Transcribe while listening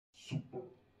Super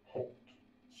hot,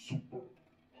 super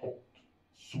hot,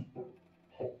 super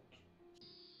hot.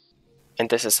 In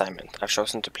this assignment, I've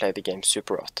chosen to play the game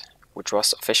Superhot, which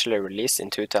was officially released in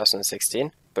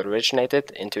 2016, but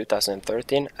originated in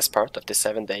 2013 as part of the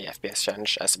 7-day FPS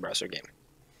challenge as a browser game.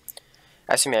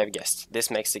 As you may have guessed,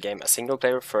 this makes the game a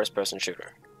single-player first-person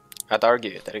shooter. I'd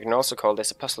argue that you can also call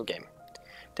this a puzzle game.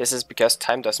 This is because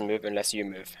time doesn't move unless you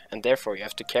move, and therefore you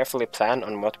have to carefully plan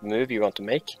on what move you want to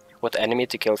make, what enemy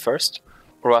to kill first,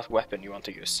 or what weapon you want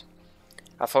to use.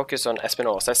 I'll focus on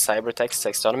Espinosa's Cybertext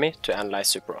Taxtonomy to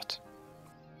analyze Superhot.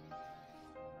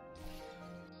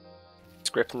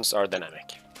 Descriptions are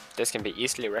dynamic. This can be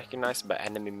easily recognized by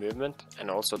enemy movement, and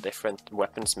also different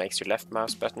weapons makes your left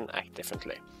mouse button act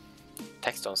differently.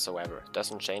 Text however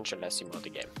doesn't change unless you mod the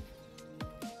game.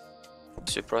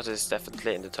 Superhot is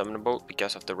definitely indeterminable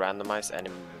because of the randomized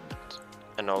enemy movement,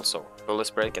 and also bullet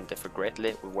spray can differ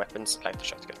greatly with weapons like the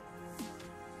shotgun.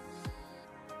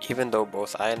 Even though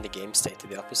both I and the game state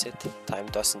the opposite, time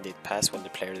does indeed pass when the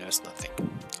player does nothing,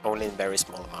 only in very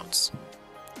small amounts.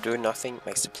 Doing nothing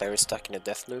makes the player stuck in a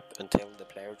death loop until the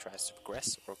player tries to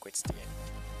progress or quits the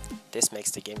game. This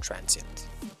makes the game transient.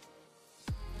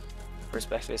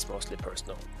 Perspective is mostly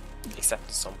personal, except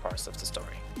in some parts of the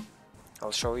story.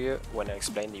 I'll show you when I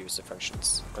explain the user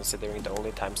functions, considering the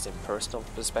only times the impersonal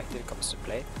perspective comes to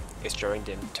play is during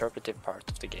the interpretive part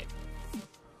of the game.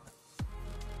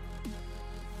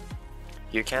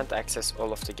 You can't access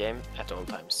all of the game at all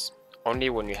times. Only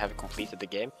when you have completed the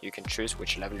game you can choose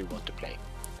which level you want to play.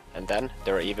 And then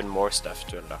there are even more stuff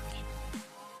to unlock.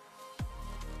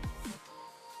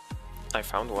 I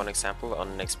found one example on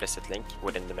an explicit link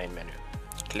within the main menu.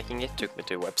 Clicking it took me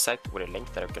to a website with a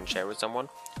link that I can share with someone,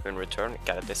 who in return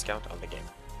got a discount on the game.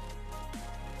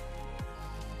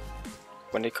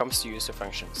 When it comes to user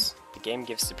functions, the game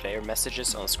gives the player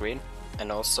messages on screen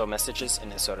and also messages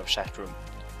in a sort of chat room,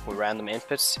 where random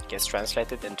inputs gets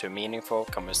translated into a meaningful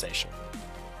conversation.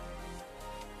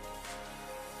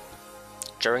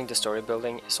 During the story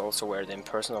building is also where the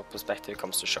impersonal perspective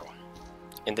comes to show.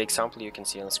 In the example you can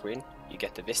see on the screen, you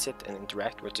get to visit and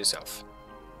interact with yourself.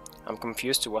 I'm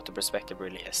confused to what the perspective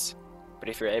really is, but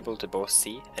if you're able to both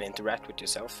see and interact with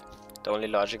yourself, the only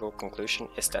logical conclusion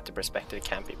is that the perspective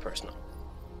can be personal.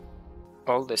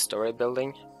 All the story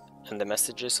building and the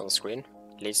messages on screen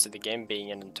leads to the game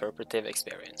being an interpretive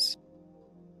experience.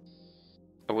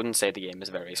 I wouldn't say the game is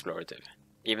very explorative.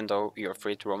 Even though you are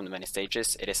free to roam the many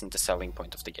stages, it isn't the selling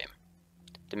point of the game.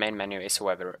 The main menu is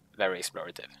however very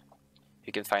explorative.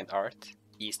 You can find art,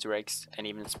 Easter eggs and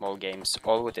even small games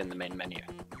all within the main menu.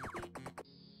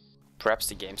 Perhaps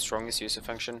the game's strongest user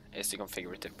function is the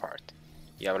configurative part.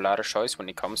 You have a lot of choice when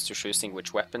it comes to choosing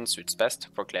which weapon suits best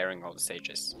for clearing all the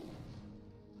stages.